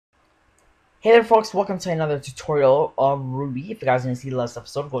Hey there folks, welcome to another tutorial of Ruby. If you guys didn't see the last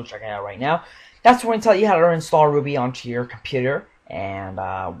episode, go check it out right now. That's where we tell you how to install Ruby onto your computer and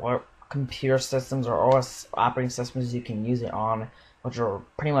what computer systems or OS operating systems you can use it on, which are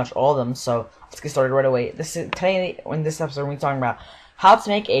pretty much all of them. So let's get started right away. Today in this episode we're talking about how to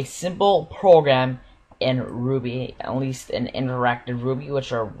make a simple program in Ruby, at least in interactive Ruby, which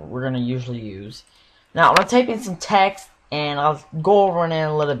we're gonna usually use. Now I'm gonna type in some text and I'll go over it in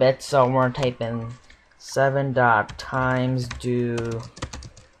a little bit. So we're gonna type in 7 times do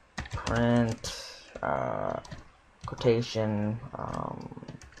print quotation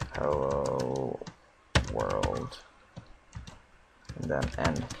hello world and then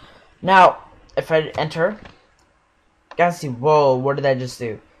end. Now if I enter, you guys see, whoa, what did I just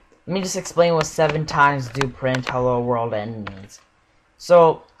do? Let me just explain what 7 times do print hello world end means.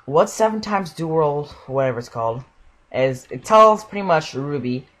 So what 7 times do world, whatever it's called, is it tells pretty much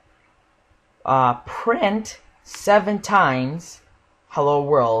Ruby print 7 times hello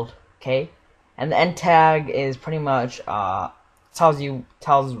world, okay? And the end tag is pretty much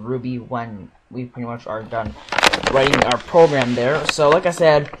tells Ruby when we pretty much are done writing our program there. So like I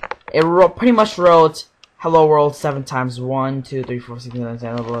said, it pretty much wrote hello world 7 times, 1, 2, 3, 4, 6, 7, 8,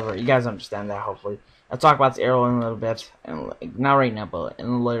 9, 10, 11. You guys understand that, hopefully. I'll talk about the arrow in a little bit, and not right now, but in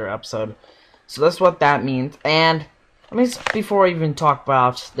a later episode. So that's what that means. And let me just, before I even talk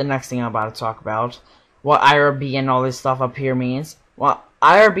about the next thing I'm about to talk about, what IRB and all this stuff up here means. Well,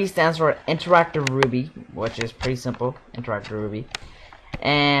 IRB stands for Interactive Ruby, which is pretty simple, Interactive Ruby.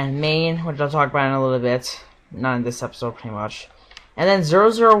 And main, which I'll talk about in a little bit, not in this episode pretty much. And then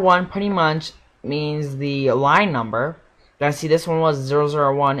 001 pretty much means the line number. You guys see, this one was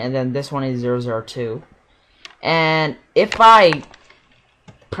 001, and then this one is 002. And if I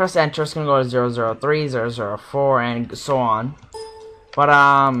press enter, it's gonna go to 003, 004, and so on. But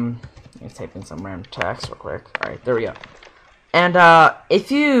let me type in some random text real quick. Alright, there we go. And if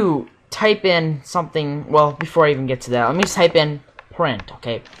you type in something, well, before I even get to that, let me just type in print,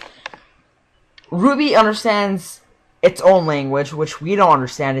 okay? Ruby understands its own language, which we don't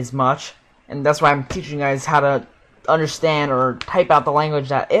understand as much, and that's why I'm teaching you guys how to understand or type out the language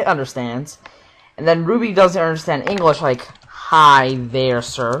that it understands. And then Ruby doesn't understand English, like hi there,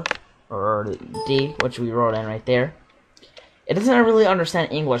 sir, or D, which we wrote in right there. It doesn't really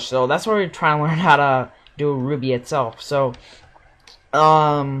understand English, so that's why we're trying to learn how to do Ruby itself. So,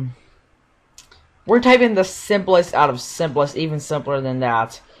 we're typing the simplest out of simplest, even simpler than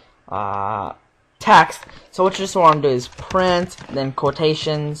that, text. So what you just want to do is print, then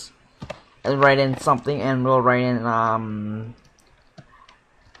quotations, and write in something, and we'll write in,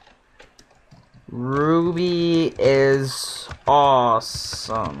 Ruby is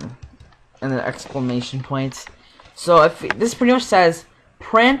awesome, and then exclamation points. So if this pretty much says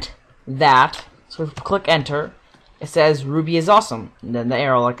print that, so if we click enter, it says Ruby is awesome, and then the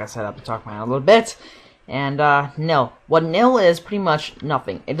arrow, like I said, I'll talk about it a little bit. And nil. What nil is pretty much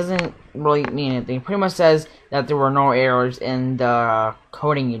nothing. It doesn't really mean anything. It pretty much says that there were no errors in the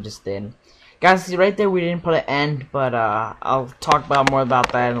coding you just did. Guys, see right there, we didn't put an end, but I'll talk about more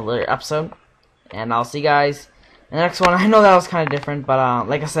about that in a later episode. And I'll see you guys in the next one. I know that was kind of different, but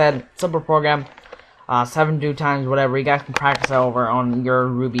like I said, simple program, 7 do times, whatever. You guys can practice that over on your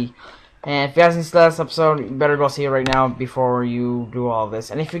Ruby. And if you guys didn't see this episode, you better go see it right now before you do all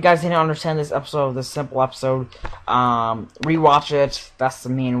this. And if you guys didn't understand this episode, this simple episode, rewatch it. That's the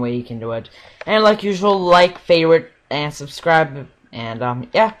main way you can do it. And like usual, like, favorite, and subscribe. And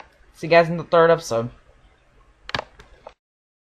yeah, see you guys in the 3rd episode.